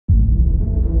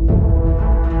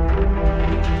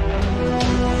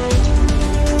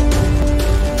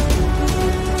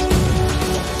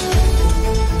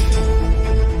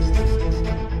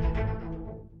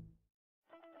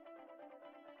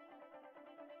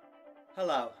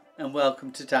Hello and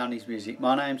welcome to Tony's Music.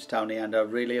 My name's Tony and I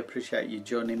really appreciate you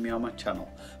joining me on my channel.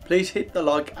 Please hit the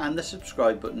like and the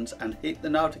subscribe buttons and hit the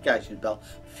notification bell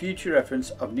for future reference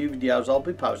of new videos I'll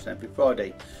be posting every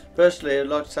Friday. Firstly, I'd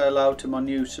like to say hello to my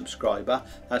new subscriber,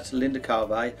 that's Linda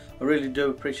Carvey. I really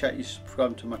do appreciate you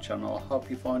subscribing to my channel. I hope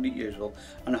you find it useful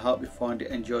and I hope you find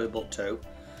it enjoyable too.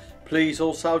 Please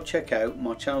also check out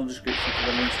my channel description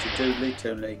for the links to Doodly,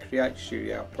 Toonly, Create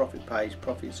Studio, Profit Page,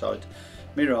 Profit Site,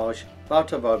 Mirage,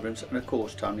 Photo Vibrance and of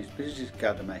course Tony's Business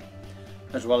Academy.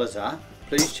 As well as that,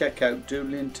 please check out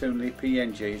Doodly and Toonly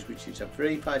PNGs, which is a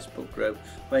free Facebook group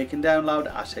where you can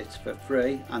download assets for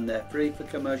free and they're free for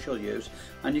commercial use,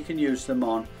 and you can use them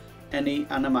on any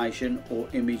animation or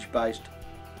image based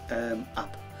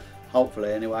app,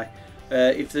 hopefully anyway.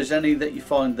 If there's any that you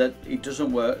find that it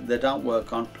doesn't work, they don't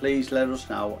work on, please let us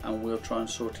know and we'll try and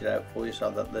sort it out for you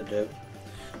so that they do.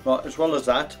 Right, as well as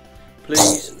that,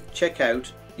 please check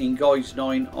out in Guides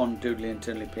 9 on Doodly and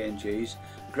Toonly PNGs,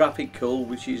 Graphic Cool,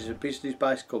 which is a business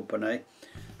based company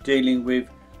dealing with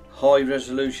high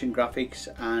resolution graphics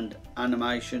and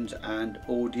animations and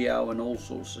audio and all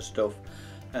sorts of stuff,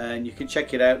 and you can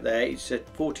check it out there. It's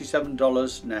at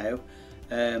 $47 now.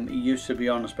 It used to be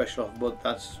on a special offer, but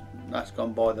that's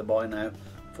gone by the by now.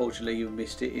 Unfortunately, you've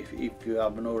missed it if you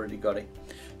haven't already got it.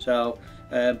 So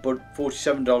but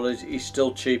 $47 is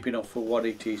still cheap enough for what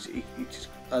it is. It's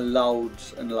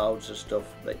loads and loads of stuff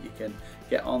that you can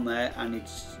get on there, and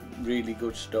it's really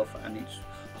good stuff and it's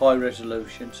high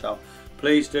resolution. So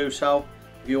please do so.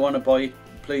 If you want to buy it,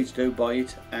 please do buy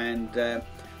it and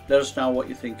let us know what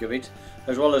you think of it.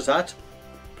 As well as that,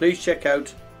 please check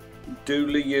out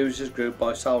Doodly Users Group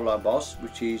by Solo Boss,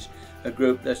 which is a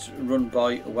group that's run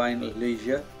by Wayne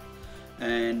Leisure,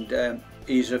 and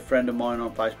he's a friend of mine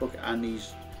on Facebook and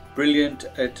he's brilliant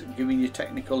at giving you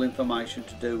technical information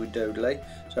to do with Doodly.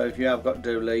 So if you have got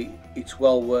Doodly, it's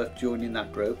well worth joining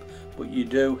that group, but you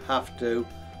do have to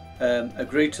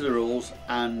agree to the rules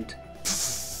and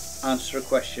answer a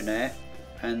questionnaire,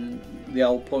 and the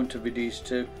whole point of it is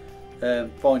to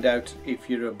find out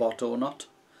if you're a bot or not.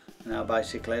 Now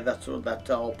basically that's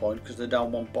the whole point, because they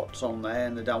don't want bots on there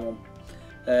and they don't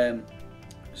want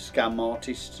scam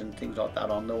artists and things like that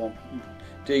on. They want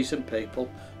decent people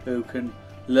who can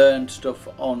learn stuff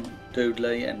on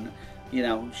Doodly and, you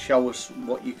know, show us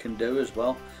what you can do as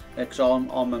well, because I'm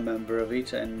a member of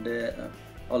it and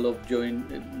I love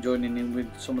joining in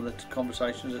with some of the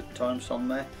conversations at times on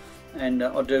there, and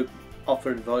I do offer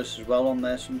advice as well on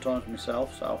there sometimes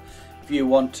myself. So if you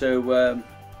want to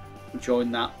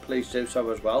join that, please do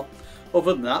so as well.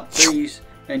 Other than that, please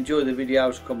enjoy the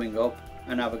videos coming up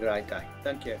and have a great day.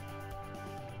 Thank you.